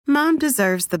Mom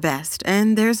deserves the best,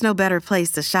 and there's no better place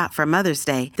to shop for Mother's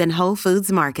Day than Whole Foods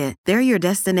Market. They're your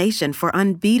destination for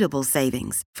unbeatable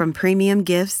savings, from premium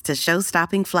gifts to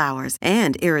show-stopping flowers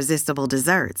and irresistible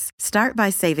desserts. Start by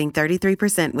saving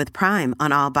 33% with Prime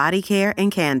on all body care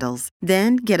and candles.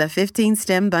 Then get a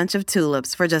 15-stem bunch of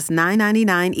tulips for just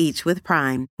 $9.99 each with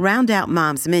Prime. Round out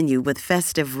Mom's menu with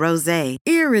festive rosé,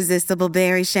 irresistible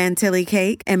berry chantilly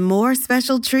cake, and more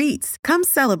special treats. Come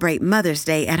celebrate Mother's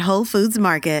Day at Whole Foods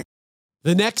Market.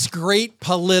 The next great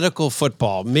political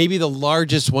football, maybe the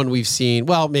largest one we've seen,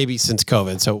 well, maybe since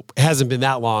COVID, so it hasn't been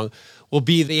that long, will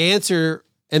be the answer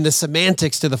and the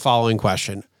semantics to the following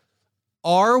question.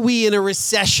 Are we in a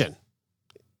recession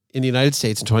in the United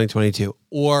States in 2022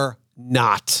 or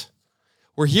not?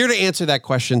 We're here to answer that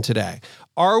question today.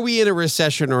 Are we in a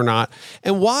recession or not?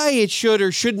 And why it should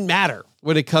or shouldn't matter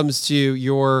when it comes to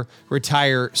your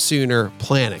retire sooner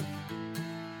planning.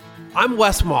 I'm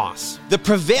Wes Moss. The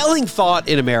prevailing thought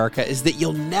in America is that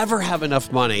you'll never have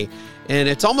enough money and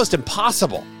it's almost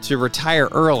impossible to retire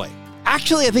early.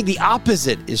 Actually, I think the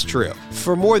opposite is true.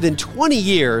 For more than 20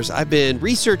 years, I've been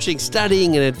researching,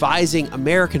 studying, and advising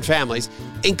American families,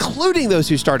 including those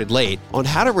who started late, on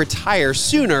how to retire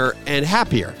sooner and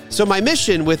happier. So my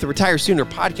mission with the Retire Sooner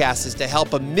podcast is to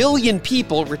help 1 million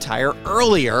people retire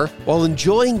earlier while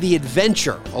enjoying the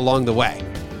adventure along the way.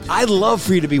 I'd love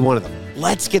for you to be one of them.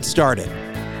 Let's get started.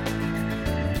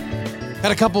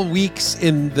 Had a couple weeks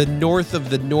in the north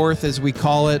of the north, as we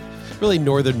call it, really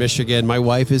northern Michigan. My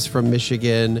wife is from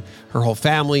Michigan. Her whole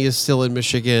family is still in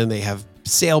Michigan. They have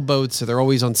sailboats, so they're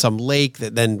always on some lake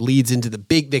that then leads into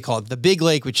they call it the Big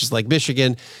Lake, which is like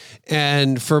Michigan.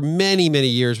 And for many, many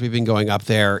years, we've been going up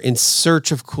there in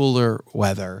search of cooler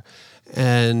weather.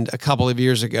 And a couple of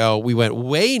years ago, we went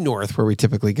way north where we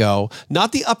typically go,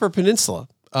 not the Upper Peninsula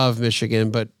of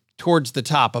Michigan, but towards the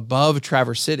top, above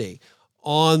Traverse City,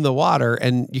 on the water,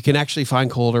 and you can actually find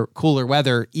cooler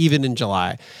weather even in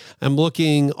July. I'm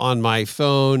looking on my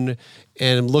phone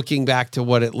and I'm looking back to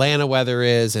what Atlanta weather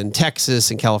is and Texas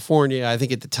and California. I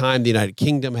think at the time the United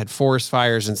Kingdom had forest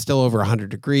fires and still over 100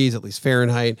 degrees, at least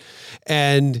Fahrenheit.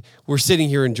 And we're sitting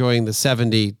here enjoying the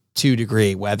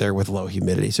 72-degree weather with low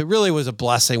humidity. So it really was a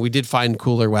blessing. We did find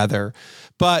cooler weather,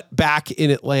 but back in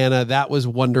Atlanta, that was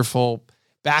wonderful.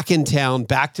 Back in town,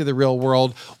 back to the real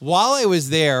world. While I was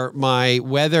there, my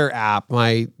weather app,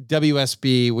 my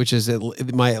WSB, which is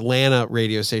my Atlanta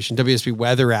radio station, WSB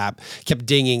weather app, kept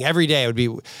dinging every day. It would be,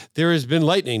 there has been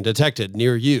lightning detected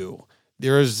near you.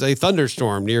 There is a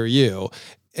thunderstorm near you.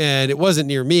 And it wasn't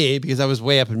near me because I was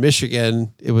way up in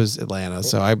Michigan. It was Atlanta.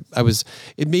 So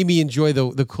it made me enjoy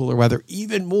the cooler weather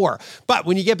even more. But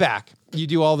when you get back, you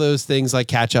do all those things like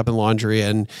catch up in laundry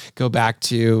and go back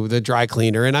to the dry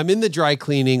cleaner. And I'm in the dry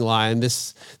cleaning line.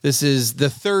 This is the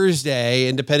Thursday,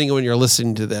 and depending on when you're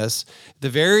listening to this, the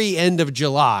very end of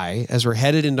July, as we're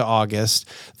headed into August,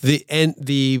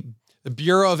 the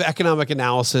Bureau of Economic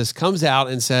Analysis comes out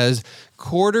and says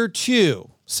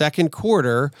second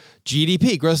quarter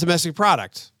GDP, gross domestic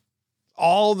product,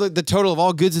 all the total of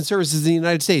all goods and services in the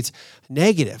United States,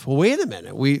 negative. Well, wait a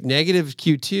minute. We negative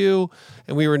Q2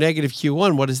 and we were negative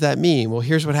Q1. What does that mean? Well,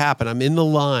 here's what happened. I'm in the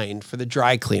line for the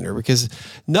dry cleaner because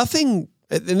nothing,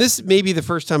 and this may be the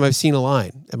first time I've seen a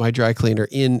line at my dry cleaner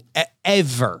in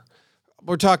ever.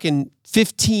 We're talking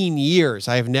 15 years.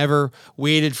 I have never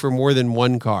waited for more than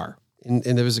one car. And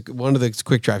there was one of the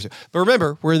quick drives. But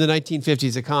remember, we're in the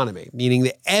 1950s economy, meaning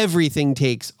that everything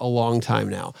takes a long time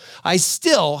now. I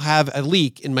still have a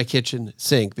leak in my kitchen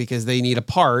sink because they need a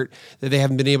part that they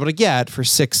haven't been able to get for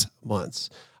 6 months.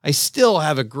 I still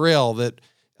have a grill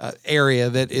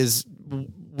area that is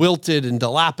wilted and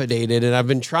dilapidated, and I've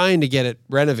been trying to get it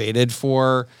renovated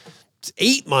for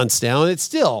 8 months now, and it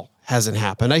still hasn't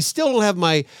happened. I still don't have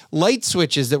my light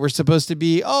switches that were supposed to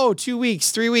be, 2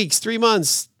 weeks, 3 weeks, 3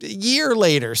 months, a year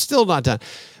later, still not done.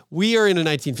 We are in a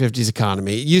 1950s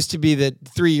economy. It used to be that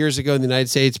 3 years ago in the United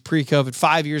States, pre-COVID,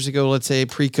 5 years ago, let's say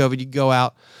pre-COVID, you go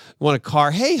out, want a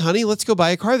car. Hey, honey, let's go buy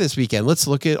a car this weekend. Let's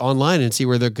look at online and see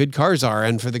where the good cars are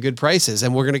and for the good prices.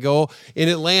 And we're going to go in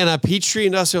Atlanta, Peachtree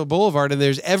Industrial Boulevard, and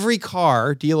there's every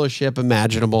car dealership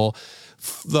imaginable.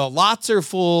 The lots are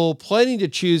full, plenty to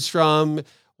choose from.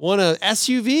 Want a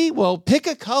SUV? Well, pick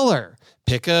a color,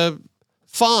 pick a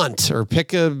font, or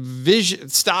pick a vision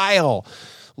style,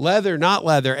 leather, not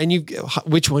leather. And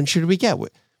which one should we get?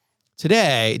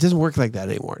 Today, it doesn't work like that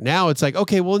anymore. Now it's like,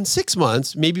 okay, well, in 6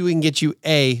 months, maybe we can get you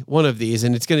one of these,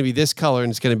 and it's going to be this color,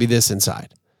 and it's going to be this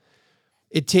inside.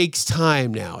 It takes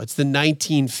time now. It's the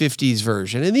 1950s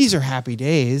version. And these are happy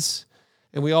days.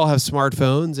 And we all have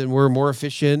smartphones, and we're more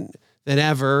efficient than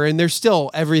ever. And there's still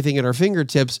everything at our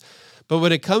fingertips. But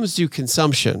when it comes to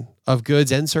consumption of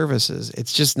goods and services,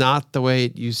 it's just not the way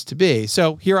it used to be.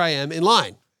 So here I am in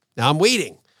line. Now I'm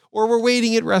waiting. Or we're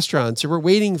waiting at restaurants, or we're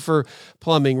waiting for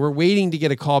plumbing. We're waiting to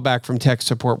get a call back from tech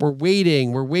support. We're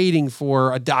waiting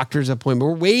for a doctor's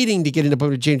appointment. We're waiting to get an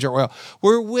appointment to change our oil.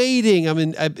 We're waiting. I'm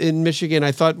in Michigan.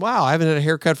 I thought, wow, I haven't had a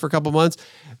haircut for a couple months.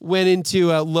 Went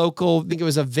into a local, I think it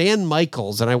was a Van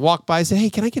Michaels, and I walked by and said, hey,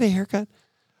 can I get a haircut?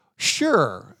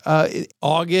 Sure.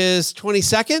 August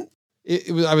 22nd?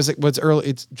 I was like, what's early?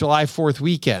 It's July 4th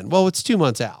weekend. Well, it's 2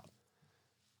 months out.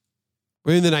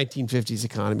 We're in the 1950s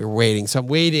economy. We're waiting. So I'm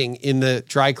waiting in the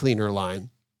dry cleaner line.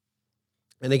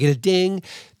 And I get a ding,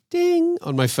 ding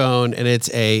on my phone. And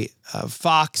it's a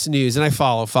Fox News. And I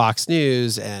follow Fox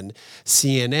News and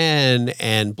CNN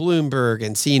and Bloomberg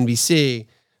and CNBC.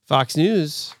 Fox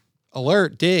News,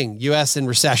 alert, ding, U.S. in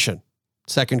recession.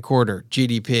 Second quarter,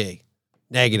 GDP,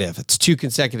 negative. It's 2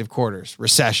 consecutive quarters,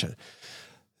 recession.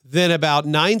 Then about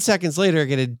 9 seconds later, I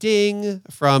get a ding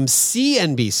from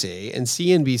CNBC, and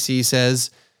CNBC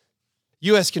says,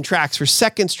 U.S. contracts for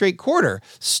second straight quarter,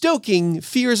 stoking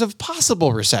fears of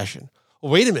possible recession.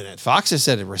 Well, wait a minute. Fox has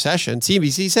said a recession.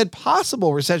 CNBC said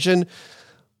possible recession.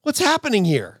 What's happening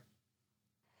here?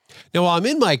 Now, while I'm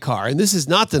in my car, and this is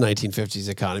not the 1950s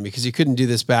economy because you couldn't do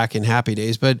this back in happy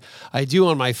days, but I do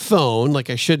on my phone, like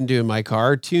I shouldn't do in my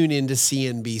car, tune into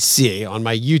CNBC on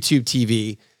my YouTube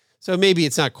TV. So maybe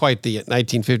it's not quite the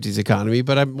 1950s economy,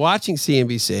 but I'm watching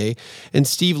CNBC and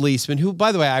Steve Leisman, who,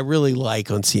 by the way, I really like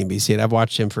on CNBC, and I've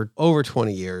watched him for over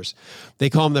 20 years. They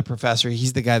call him the professor.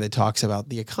 He's the guy that talks about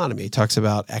the economy. He talks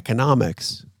about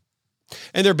economics.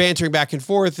 And they're bantering back and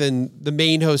forth, and the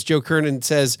main host, Joe Kernan,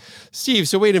 says, Steve,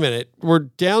 so wait a minute. We're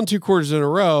down 2 quarters in a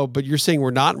row, but you're saying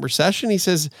we're not in recession? He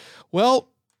says, well,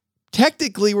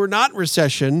 technically we're not in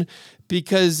recession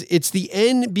because it's the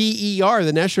NBER,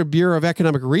 the National Bureau of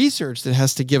Economic Research, that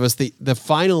has to give us the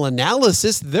final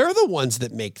analysis. They're the ones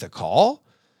that make the call.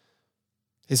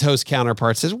 His host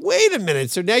counterpart says, wait a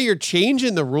minute, so now you're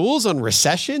changing the rules on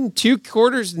recession? 2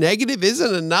 quarters negative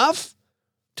isn't enough?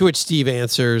 To which Steve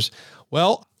answers,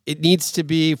 well, it needs to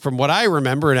be, from what I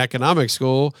remember in economics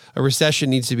school, a recession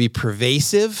needs to be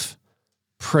pervasive,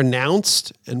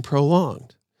 pronounced, and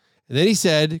prolonged. And then he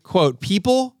said, quote,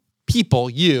 people,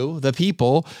 you, the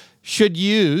people, should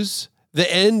use the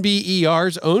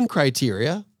NBER's own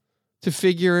criteria to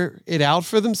figure it out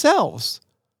for themselves.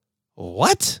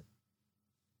 What?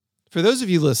 For those of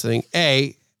you listening,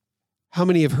 A, how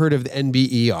many have heard of the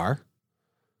NBER?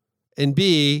 And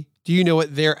B, do you know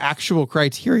what their actual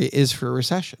criteria is for a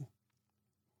recession?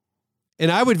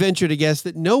 And I would venture to guess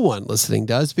that no one listening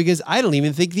does, because I don't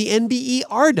even think the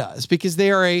NBER does, because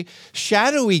they are a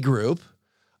shadowy group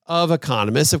of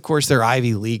economists. Of course, they're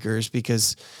Ivy Leaguers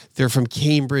because they're from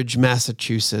Cambridge,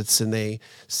 Massachusetts, and they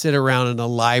sit around in a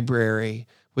library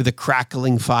with a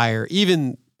crackling fire,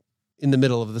 even in the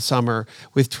middle of the summer,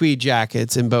 with tweed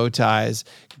jackets and bow ties,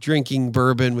 drinking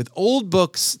bourbon with old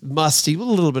books, musty, with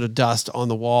a little bit of dust on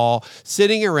the wall,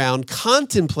 sitting around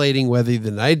contemplating whether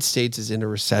the United States is in a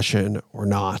recession or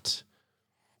not.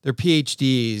 They're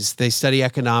PhDs, they study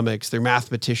economics, they're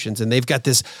mathematicians, and they've got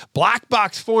this black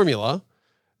box formula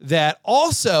that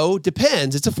also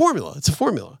depends. It's a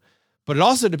formula, but it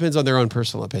also depends on their own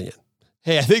personal opinion.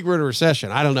 Hey, I think we're in a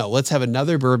recession. I don't know. Let's have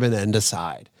another bourbon and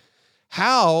decide.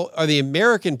 How are the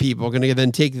American people going to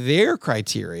then take their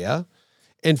criteria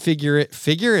and figure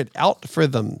it out for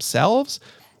themselves?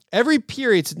 Every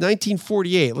period since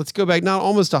 1948, let's go back not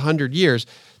almost 100 years,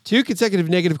 2 consecutive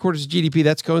negative quarters of GDP,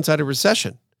 that's coincided with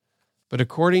recession. But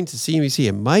according to CNBC,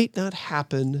 it might not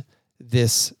happen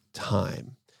this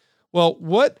time. Well,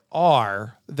 what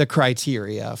are the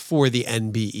criteria for the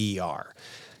NBER?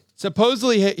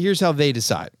 Supposedly, here's how they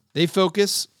decide. They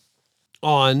focus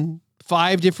on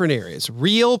 5 different areas: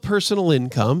 real personal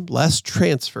income, less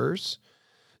transfers,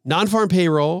 non-farm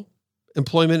payroll,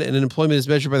 employment, and unemployment is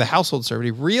measured by the household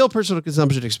survey, real personal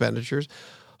consumption expenditures,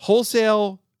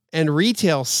 wholesale and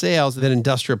retail sales, and then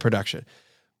industrial production.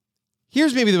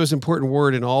 Here's maybe the most important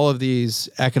word in all of these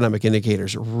economic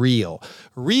indicators: real.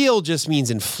 Real just means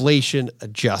inflation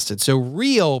adjusted. So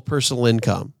real personal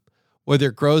income, whether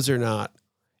it grows or not,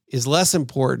 is less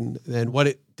important than what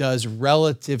it does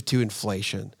relative to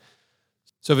inflation.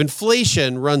 So if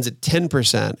inflation runs at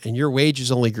 10% and your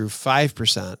wages only grew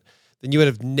 5%, then you would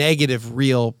have negative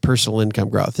real personal income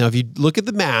growth. Now, if you look at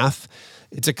the math,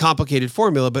 it's a complicated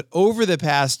formula, but over the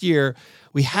past year,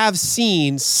 we have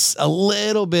seen a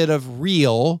little bit of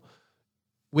real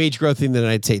wage growth in the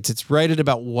United States. It's right at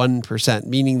about 1%,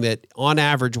 meaning that on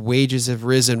average, wages have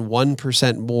risen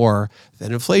 1% more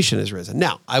than inflation has risen.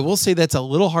 Now, I will say that's a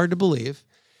little hard to believe.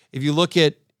 If you look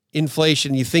at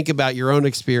inflation, you think about your own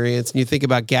experience and you think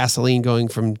about gasoline going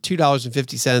from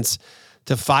 $2.50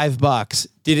 to $5,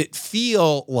 did it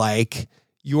feel like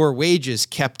your wages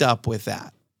kept up with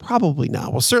that? Probably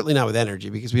not. Well, certainly not with energy,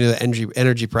 because we know that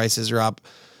energy prices are up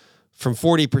from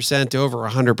 40% to over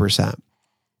 100%.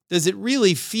 Does it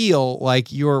really feel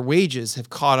like your wages have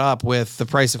caught up with the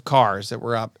price of cars that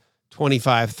were up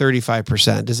 25,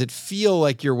 35%? Does it feel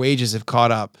like your wages have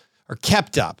caught up, or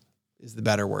kept up is the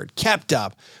better word, kept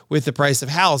up with the price of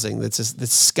housing that's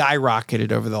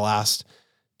skyrocketed over the last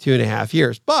 2.5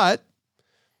 years? But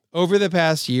over the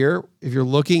past year, if you're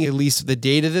looking at least the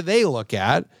data that they look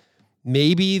at,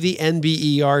 maybe the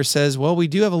NBER says, well, we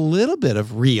do have a little bit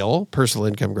of real personal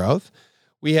income growth.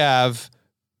 We have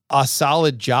a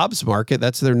solid jobs market.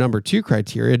 That's their number 2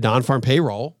 criteria, non-farm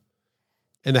payroll,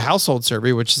 and the household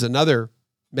survey, which is another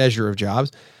measure of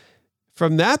jobs.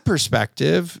 From that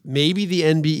perspective, maybe the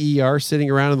NBER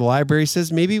sitting around in the library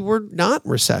says maybe we're not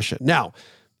in recession. Now,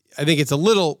 I think it's a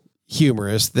little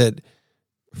humorous that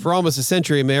for almost a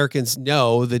century, Americans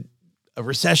know that a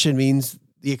recession means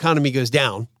the economy goes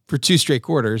down for 2 straight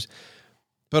quarters.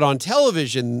 But on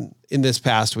television in this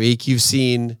past week, you've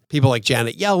seen people like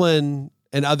Janet Yellen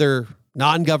and other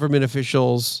non-government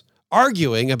officials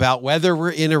arguing about whether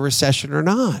we're in a recession or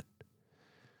not.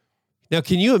 Now,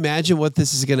 can you imagine what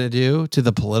this is going to do to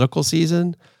the political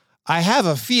season? I have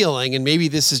a feeling, and maybe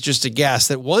this is just a guess,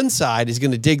 that one side is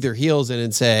going to dig their heels in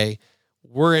and say,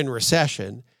 we're in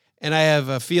recession. And I have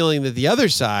a feeling that the other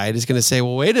side is going to say,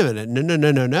 well, wait a minute.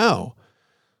 No.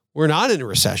 We're not in a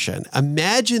recession.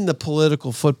 Imagine the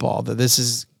political football that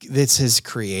this has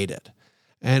created.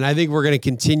 And I think we're going to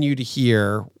continue to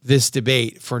hear this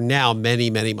debate for now many,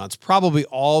 many months, probably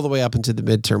all the way up into the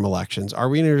midterm elections. Are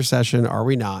we in a recession? Are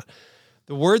we not?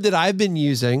 The word that I've been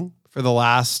using for the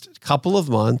last couple of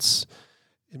months,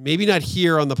 and maybe not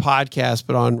here on the podcast,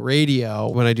 but on radio,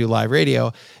 when I do live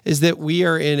radio, is that we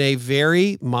are in a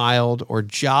very mild or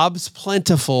jobs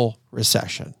plentiful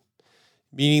recession,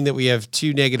 meaning that we have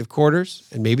 2 negative quarters,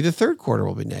 and maybe the third quarter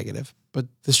will be negative. But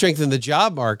the strength in the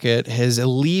job market has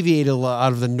alleviated a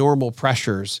lot of the normal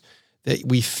pressures that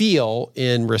we feel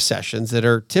in recessions that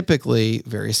are typically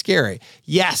very scary.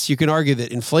 Yes, you can argue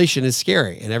that inflation is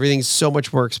scary and everything's so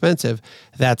much more expensive.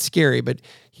 That's scary. But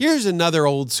here's another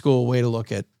old school way to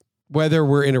look at whether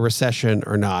we're in a recession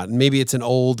or not. And maybe it's an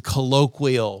old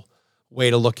colloquial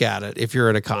way to look at it if you're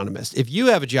an economist. If you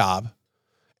have a job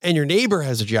and your neighbor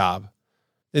has a job,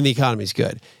 then the economy's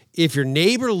good. If your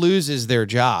neighbor loses their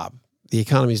job, the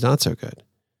economy's not so good.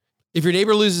 If your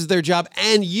neighbor loses their job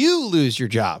and you lose your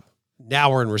job,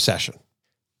 now we're in recession.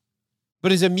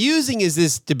 But as amusing as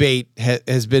this debate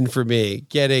has been for me,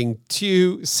 getting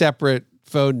 2 separate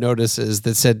phone notices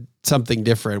that said something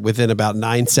different within about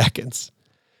 9 seconds,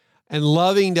 and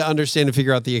loving to understand and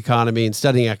figure out the economy and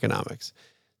studying economics,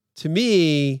 to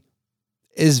me,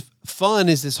 as fun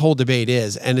as this whole debate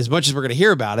is, and as much as we're going to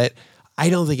hear about it, I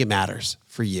don't think it matters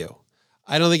for you.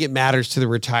 I don't think it matters to the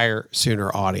Retire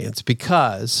Sooner audience,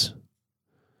 because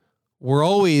we're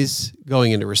always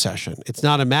going into recession. It's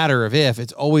not a matter of if,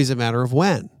 it's always a matter of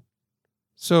when.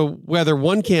 So whether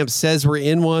one camp says we're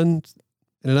in one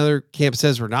and another camp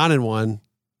says we're not in one,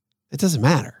 it doesn't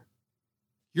matter.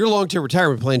 Your long-term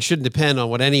retirement plan shouldn't depend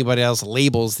on what anybody else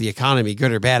labels the economy,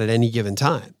 good or bad, at any given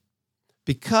time.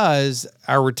 Because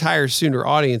our Retire Sooner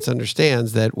audience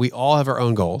understands that we all have our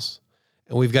own goals,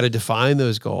 and we've got to define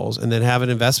those goals and then have an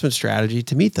investment strategy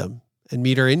to meet them and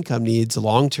meet our income needs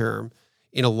long-term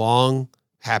in a long,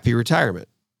 happy retirement.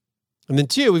 And then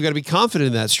 2, we've got to be confident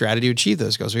in that strategy to achieve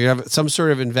those goals. We have some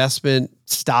sort of investment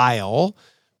style.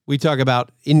 We talk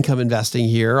about income investing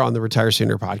here on the Retire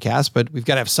Sooner podcast, but we've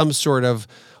got to have some sort of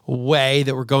way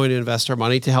that we're going to invest our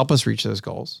money to help us reach those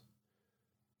goals.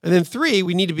 And then 3,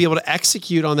 we need to be able to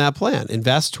execute on that plan,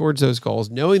 invest towards those goals,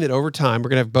 knowing that over time, we're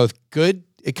going to have both good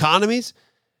economies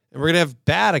and we're going to have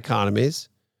bad economies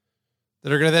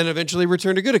that are going to then eventually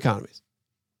return to good economies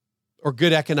or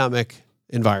good economic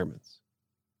environments.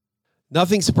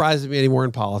 Nothing surprises me anymore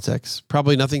in politics.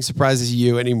 Probably nothing surprises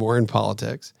you anymore in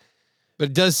politics. But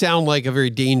it does sound like a very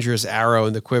dangerous arrow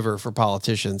in the quiver for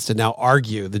politicians to now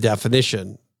argue the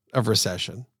definition of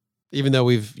recession, even though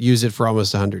we've used it for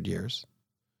almost 100 years.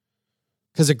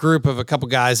 Because a group of a couple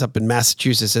guys up in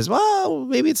Massachusetts says, well,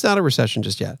 maybe it's not a recession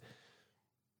just yet.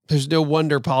 There's no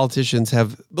wonder politicians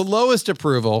have the lowest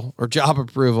approval or job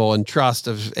approval and trust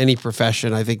of any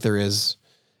profession I think there is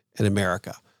in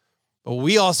America. But what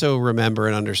we also remember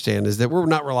and understand is that we're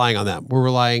not relying on them. We're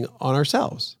relying on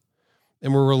ourselves.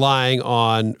 And we're relying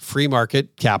on free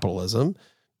market capitalism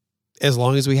as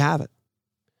long as we have it.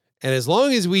 And as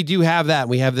long as we do have that and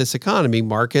we have this economy,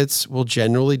 markets will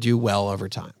generally do well over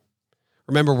time.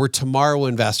 Remember, we're tomorrow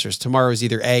investors. Tomorrow is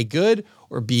either A, good,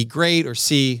 or B, great, or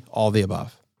C, all the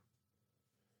above.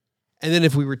 And then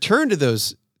if we return to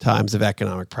those times of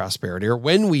economic prosperity, or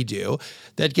when we do,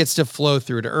 that gets to flow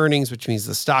through to earnings, which means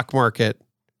the stock market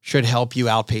should help you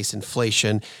outpace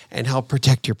inflation and help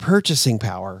protect your purchasing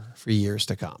power for years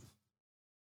to come.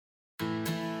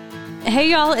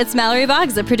 Hey y'all, it's Mallory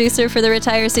Boggs, the producer for the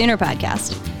Retire Sooner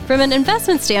podcast. From an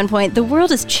investment standpoint, the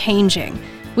world is changing.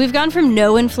 We've gone from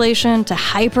no inflation to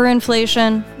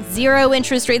hyperinflation, zero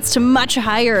interest rates to much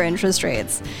higher interest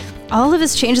rates. All of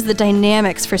this changes the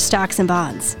dynamics for stocks and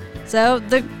bonds. So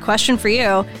the question for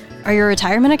you, are your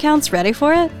retirement accounts ready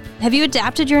for it? Have you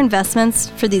adapted your investments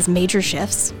for these major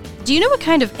shifts? Do you know what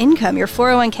kind of income your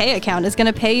 401k account is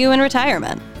going to pay you in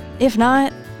retirement? If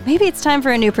not, maybe it's time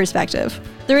for a new perspective.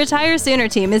 The Retire Sooner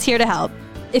team is here to help.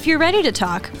 If you're ready to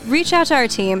talk, reach out to our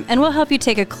team and we'll help you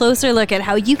take a closer look at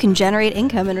how you can generate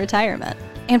income in retirement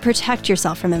and protect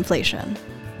yourself from inflation.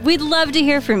 We'd love to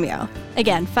hear from you.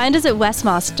 Again, find us at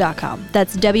wesmoss.com.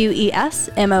 That's WESMOSS.com.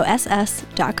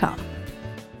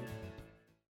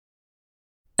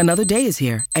 Another day is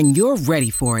here, and you're ready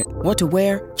for it. What to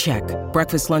wear? Check.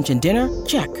 Breakfast, lunch, and dinner?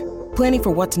 Check. Planning for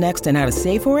what's next and how to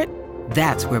save for it?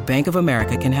 That's where Bank of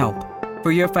America can help.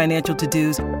 For your financial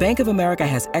to-dos, Bank of America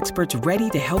has experts ready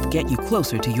to help get you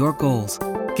closer to your goals.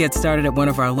 Get started at one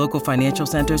of our local financial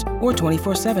centers or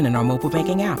 24/7 in our mobile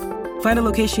banking app. Find a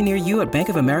location near you at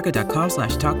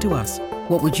bankofamerica.com/talktous.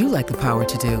 What would you like the power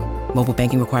to do? Mobile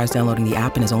banking requires downloading the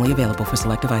app and is only available for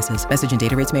select devices. Message and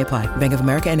data rates may apply. Bank of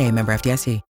America N.A., member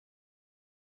FDIC.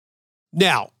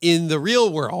 Now, in the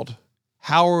real world,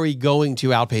 how are we going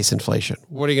to outpace inflation?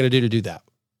 What are you going to do that?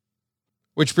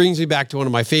 Which brings me back to one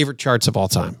of my favorite charts of all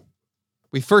time.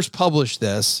 We first published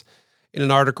this in an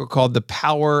article called The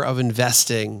Power of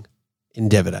Investing in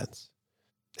Dividends.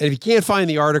 And if you can't find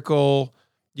the article,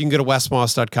 you can go to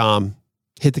wesmoss.com,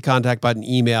 hit the contact button,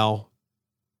 email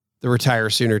the Retire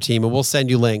Sooner team, and we'll send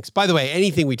you links. By the way,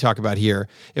 anything we talk about here,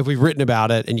 if we've written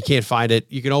about it and you can't find it,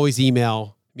 you can always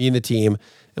email me and the team,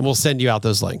 and we'll send you out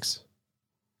those links.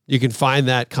 You can find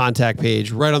that contact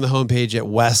page right on the homepage at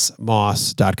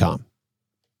wesmoss.com.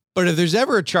 But if there's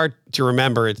ever a chart to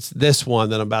remember, it's this one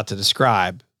that I'm about to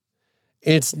describe.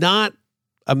 It's not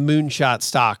a moonshot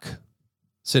stock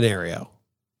scenario.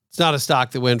 It's not a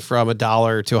stock that went from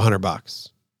 $1 to $100.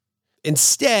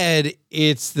 Instead,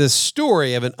 it's the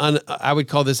story of I would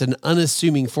call this an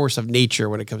unassuming force of nature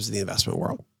when it comes to the investment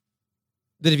world.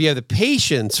 That if you have the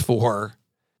patience for,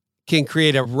 can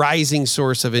create a rising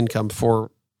source of income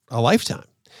for a lifetime.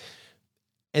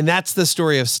 And that's the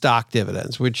story of stock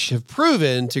dividends, which have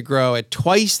proven to grow at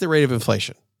twice the rate of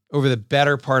inflation over the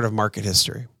better part of market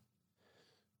history.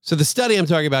 So the study I'm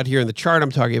talking about here and the chart I'm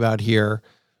talking about here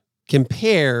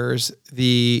compares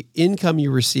the income you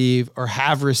receive or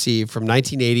have received from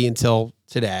 1980 until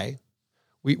today.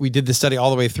 We did the study all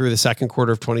the way through the second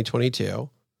quarter of 2022.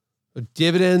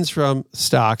 Dividends from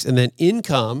stocks and then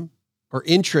income or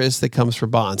interest that comes from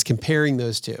bonds, comparing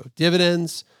those two.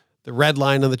 Dividends, the red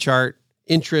line on the chart,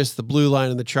 interest, the blue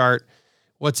line on the chart.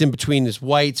 What's in between is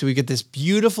white. So we get this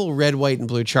beautiful red, white, and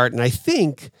blue chart. And I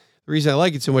think the reason I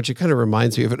like it so much, it kind of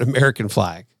reminds me of an American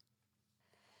flag.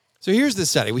 So here's the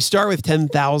study. We start with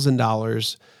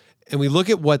 $10,000 and we look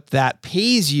at what that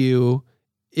pays you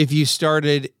if you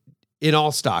started in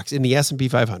all stocks in the S&P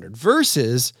 500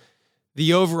 versus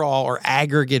the overall or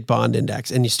aggregate bond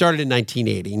index. And you started in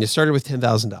 1980 and you started with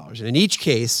 $10,000. And in each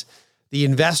case, the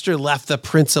investor left the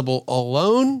principal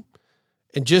alone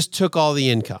and just took all the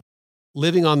income,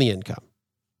 living on the income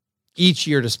each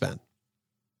year to spend.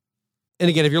 And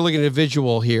again, if you're looking at a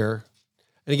visual here,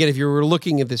 and again, if you were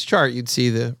looking at this chart, you'd see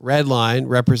the red line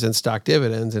represents stock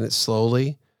dividends and it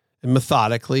slowly and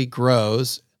methodically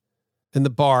grows and the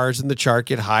bars in the chart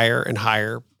get higher and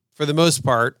higher for the most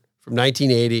part from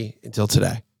 1980 until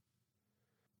today.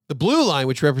 The blue line,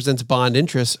 which represents bond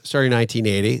interest starting in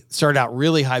 1980, started out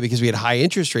really high because we had high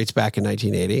interest rates back in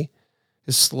 1980,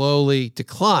 has slowly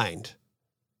declined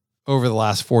over the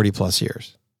last 40 plus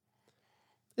years.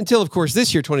 Until, of course,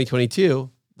 this year,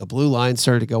 2022, the blue line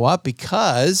started to go up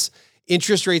because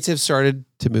interest rates have started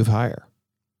to move higher.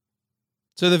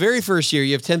 So the very first year,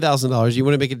 you have $10,000. You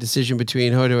want to make a decision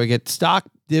between, do I get stock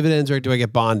dividends or do I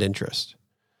get bond interest?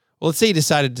 Well, let's say you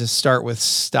decided to start with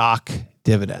stock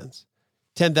dividends.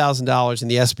 $10,000 in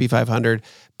the S&P 500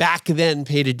 back then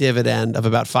paid a dividend of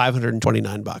about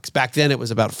 $529. Back then, it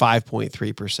was about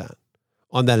 5.3%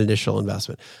 on that initial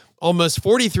investment. Almost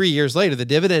 43 years later, the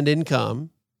dividend income,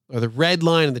 or the red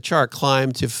line in the chart,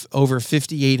 climbed to over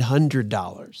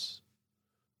 $5,800.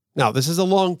 Now, this is a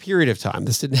long period of time.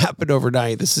 This didn't happen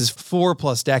overnight. This is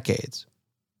 4+ decades.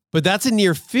 But that's a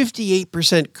near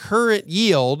 58% current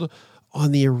yield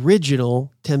on the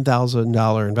original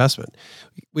 $10,000 investment.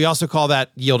 We also call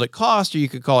that yield at cost, or you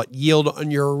could call it yield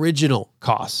on your original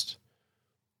cost.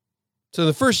 So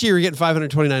the first year, you're getting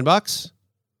 $529.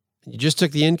 You just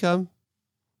took the income.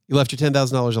 You left your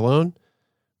 $10,000 alone.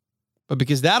 But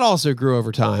because that also grew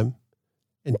over time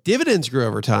and dividends grew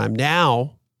over time,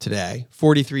 now, today,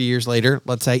 43 years later,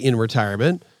 let's say in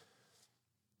retirement,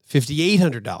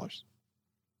 $5,800.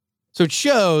 So it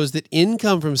shows that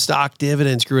income from stock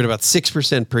dividends grew at about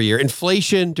 6% per year.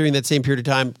 Inflation during that same period of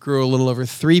time grew a little over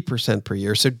 3% per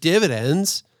year. So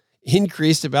dividends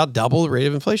increased about double the rate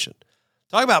of inflation.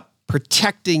 Talk about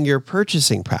protecting your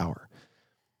purchasing power.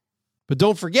 But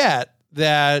don't forget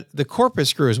that the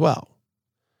corpus grew as well.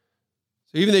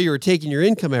 So even though you were taking your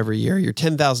income every year, your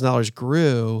 $10,000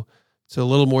 grew to a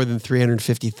little more than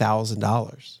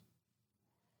 $350,000.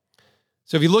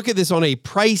 So if you look at this on a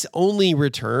price-only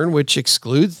return, which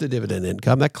excludes the dividend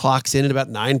income, that clocks in at about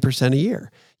 9% a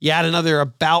year. You add another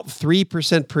about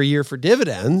 3% per year for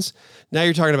dividends, now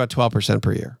you're talking about 12%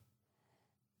 per year.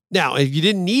 Now, if you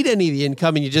didn't need any of the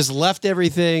income and you just left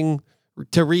everything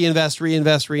to reinvest,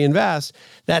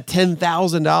 that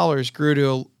 $10,000 grew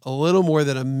to a little more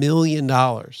than $1 million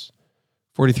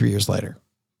 43 years later.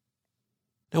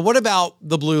 Now, what about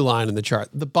the blue line in the chart,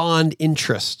 the bond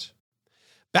interest?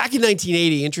 Back in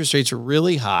 1980, interest rates were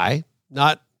really high,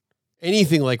 not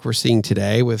anything like we're seeing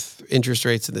today with interest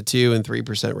rates in the 2 and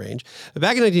 3% range. But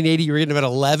back in 1980, you were getting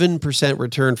about 11%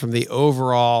 return from the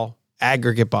overall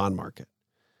aggregate bond market.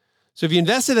 So if you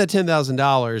invested that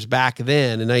 $10,000 back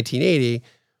then in 1980,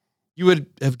 you would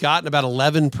have gotten about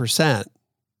 11%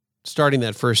 starting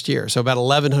that first year. So about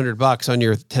 $1,100 on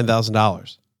your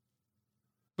 $10,000.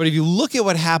 But if you look at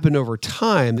what happened over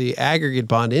time, the aggregate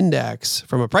bond index,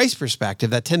 from a price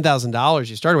perspective, that $10,000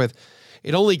 you started with,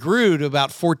 it only grew to about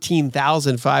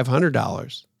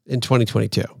 $14,500 in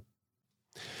 2022.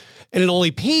 And it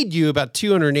only paid you about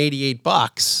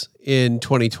 $288 in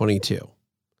 2022,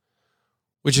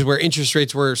 which is where interest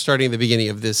rates were starting at the beginning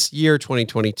of this year,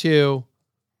 2022,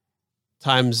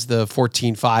 times the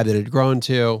 14.5 that it had grown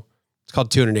to. It's called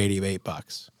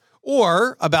 $288.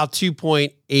 Or about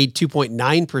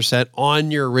 2.9%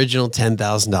 on your original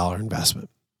 $10,000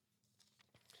 investment.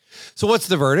 So what's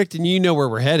the verdict? And you know where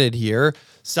we're headed here.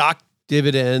 Stock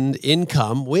dividend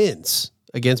income wins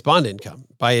against bond income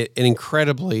by an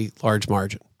incredibly large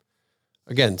margin.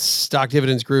 Again, stock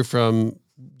dividends grew from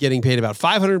getting paid about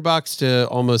 $500 to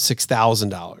almost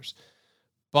 $6,000.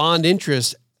 Bond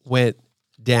interest went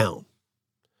down.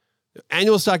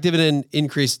 Annual stock dividend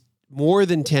increased more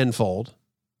than tenfold.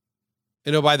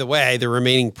 And oh, by the way, the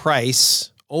remaining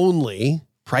price only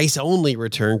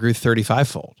return grew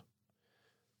 35-fold.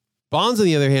 Bonds, on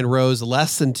the other hand, rose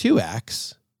less than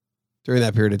 2x during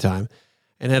that period of time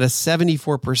and had a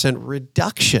 74%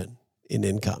 reduction in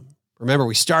income. Remember,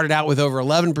 we started out with over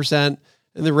 11%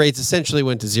 and the rates essentially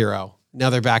went to zero.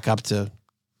 Now they're back up to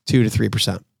 2 to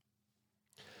 3%.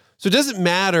 So it doesn't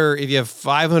matter if you have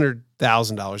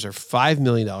 $500,000 or $5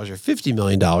 million or $50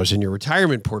 million in your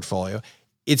retirement portfolio.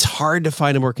 It's hard to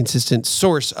find a more consistent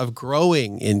source of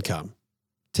growing income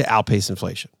to outpace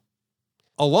inflation,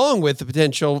 along with the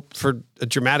potential for a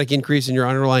dramatic increase in your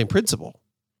underlying principal.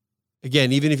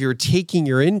 Again, even if you're taking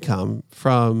your income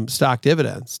from stock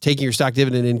dividends, taking your stock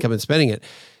dividend income and spending it,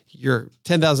 your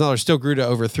 $10,000 still grew to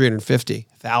over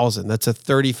 $350,000. That's a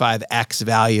 35x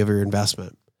value of your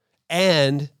investment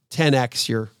and 10x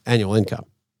your annual income.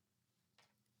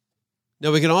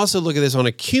 Now, we can also look at this on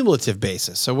a cumulative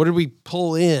basis. So what did we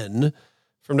pull in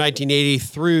from 1980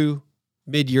 through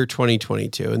mid-year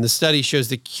 2022? And the study shows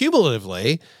that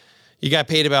cumulatively, you got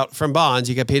paid about, from bonds,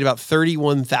 you got paid about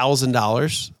 $31,000,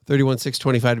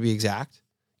 $31,625 to be exact,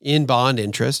 in bond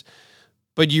interest.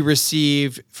 But you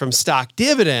received from stock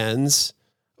dividends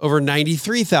over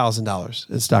 $93,000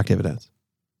 in stock dividends.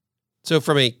 So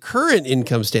from a current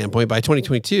income standpoint, by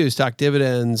 2022, stock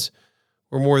dividends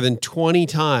were more than 20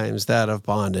 times that of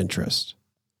bond interest.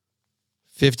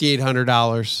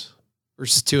 $5,800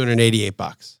 versus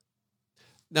 $288.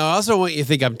 Now, I also want you to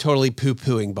think I'm totally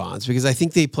poo-pooing bonds because I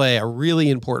think they play a really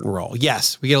important role.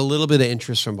 Yes, we get a little bit of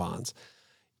interest from bonds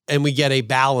and we get a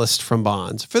ballast from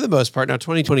bonds for the most part. Now,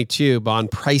 2022,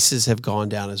 bond prices have gone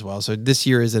down as well. So this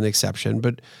year is an exception.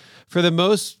 But for the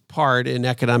most part in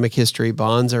economic history,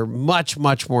 bonds are much,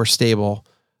 much more stable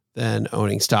than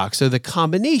owning stocks. So the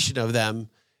combination of them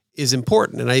is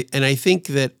important. And I think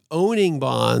that owning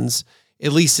bonds,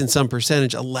 at least in some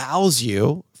percentage, allows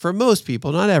you, for most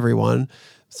people, not everyone,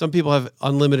 Some people have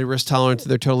unlimited risk tolerance.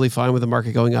 They're totally fine with the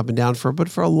market going up and down. But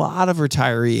for a lot of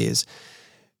retirees,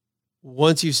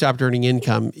 once you stopped earning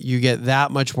income, you get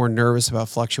that much more nervous about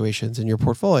fluctuations in your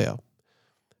portfolio.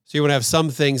 So you want to have some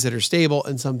things that are stable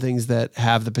and some things that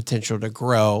have the potential to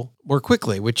grow more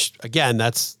quickly, which again,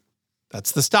 that's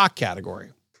the stock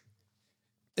category.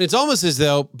 And it's almost as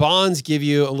though bonds give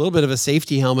you a little bit of a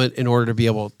safety helmet in order to be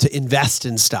able to invest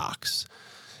in stocks.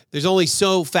 There's only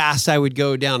so fast I would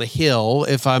go down a hill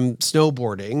if I'm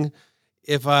snowboarding,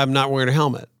 if I'm not wearing a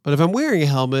helmet. But if I'm wearing a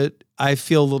helmet, I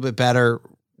feel a little bit better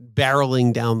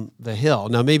barreling down the hill.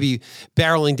 Now, maybe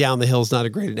barreling down the hill is not a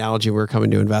great analogy when we're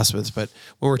coming to investments, but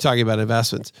when we're talking about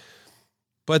investments.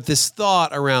 But this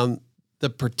thought around the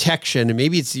protection, and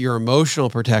maybe it's your emotional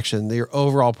protection, that your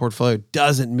overall portfolio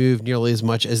doesn't move nearly as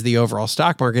much as the overall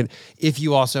stock market if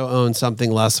you also own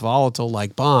something less volatile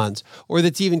like bonds, or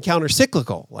that's even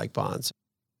counter-cyclical like bonds.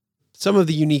 Some of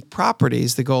the unique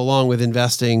properties that go along with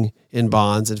investing in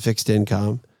bonds and fixed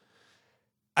income,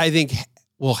 I think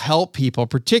will help people,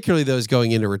 particularly those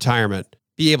going into retirement,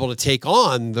 be able to take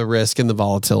on the risk and the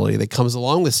volatility that comes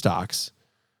along with stocks.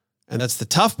 And that's the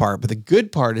tough part. But the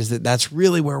good part is that that's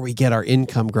really where we get our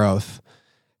income growth.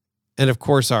 And of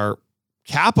course, our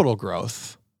capital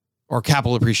growth or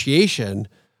capital appreciation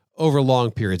over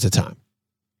long periods of time.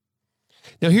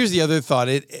 Now, here's the other thought.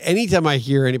 Anytime I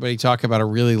hear anybody talk about a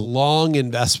really long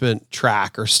investment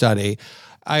track or study,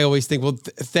 I always think, well,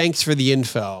 thanks for the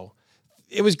info.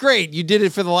 It was great. You did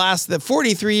it for the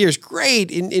 43 years.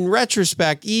 Great. In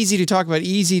retrospect, easy to talk about,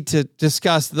 easy to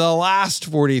discuss the last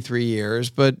 43 years,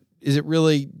 but is it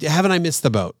really, haven't I missed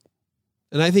the boat?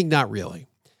 And I think not really.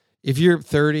 If you're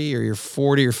 30 or you're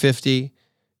 40 or 50,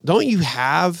 don't you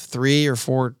have 3 or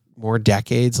 4 more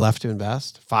decades left to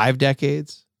invest? 5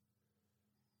 decades?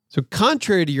 So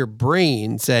contrary to your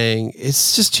brain saying,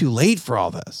 it's just too late for all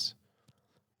this,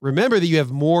 remember that you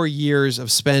have more years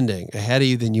of spending ahead of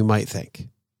you than you might think.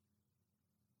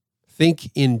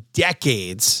 Think in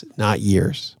decades, not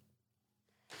years.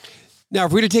 Now,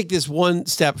 if we were to take this one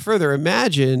step further,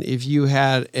 imagine if you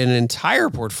had an entire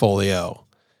portfolio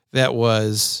that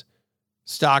was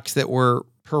stocks that were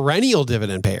perennial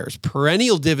dividend payers,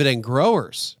 perennial dividend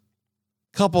growers.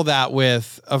 Couple that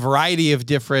with a variety of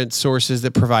different sources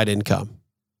that provide income,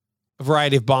 a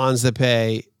variety of bonds that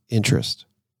pay interest,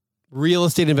 real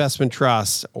estate investment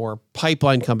trusts or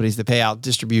pipeline companies that pay out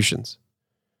distributions.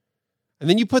 And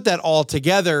then you put that all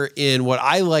together in what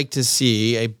I like to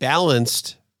see, a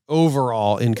balanced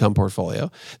overall income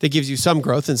portfolio that gives you some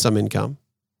growth and some income.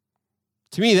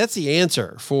 To me, that's the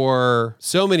answer for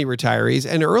so many retirees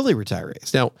and early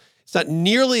retirees. Now, it's not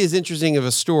nearly as interesting of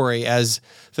a story as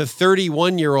the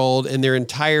 31-year-old and their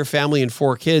entire family and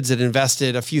 4 kids that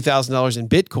invested a few $1,000s in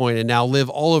Bitcoin and now live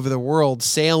all over the world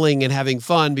sailing and having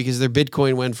fun because their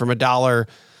Bitcoin went from $1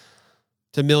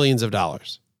 to millions of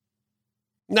dollars.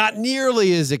 Not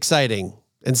nearly as exciting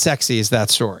and sexy as that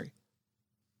story.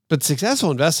 But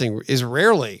successful investing is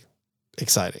rarely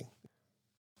exciting.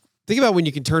 Think about when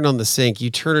you can turn on the sink. You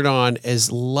turn it on as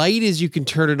light as you can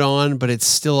turn it on, but it's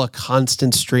still a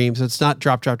constant stream. So it's not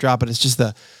drop, drop, drop, but it's just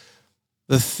the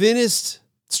thinnest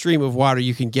stream of water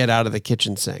you can get out of the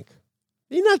kitchen sink.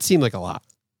 It may not seem like a lot.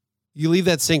 You leave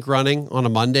that sink running on a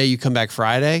Monday, you come back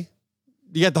Friday,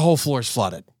 you got the whole floor's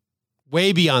flooded,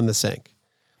 way beyond the sink.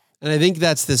 And I think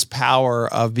that's this power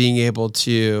of being able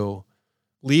to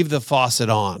leave the faucet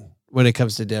on when it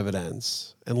comes to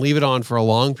dividends and leave it on for a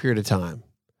long period of time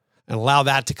and allow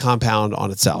that to compound on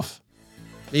itself.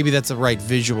 Maybe that's a right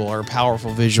visual or a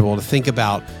powerful visual to think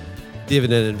about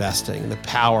dividend investing and the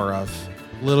power of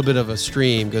a little bit of a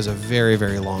stream goes a very,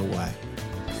 very long way.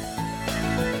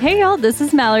 Hey y'all, this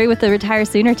is Mallory with the Retire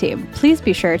Sooner team. Please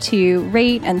be sure to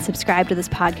rate and subscribe to this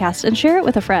podcast and share it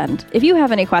with a friend. If you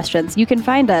have any questions, you can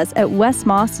find us at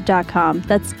wesmoss.com.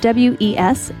 That's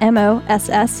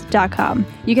WESMOSS.com.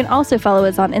 You can also follow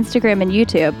us on Instagram and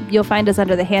YouTube. You'll find us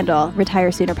under the handle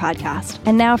Retire Sooner Podcast.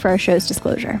 And now for our show's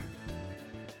disclosure.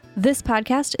 This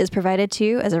podcast is provided to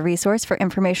you as a resource for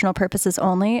informational purposes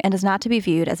only and is not to be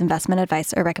viewed as investment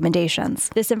advice or recommendations.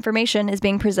 This information is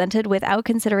being presented without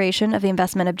consideration of the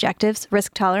investment objectives,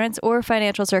 risk tolerance, or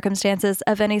financial circumstances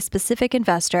of any specific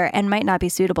investor and might not be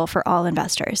suitable for all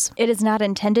investors. It is not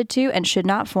intended to and should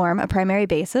not form a primary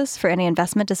basis for any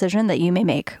investment decision that you may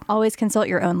make. Always consult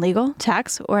your own legal,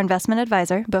 tax, or investment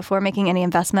advisor before making any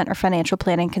investment or financial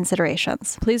planning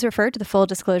considerations. Please refer to the full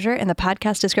disclosure in the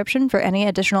podcast description for any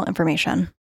additional information.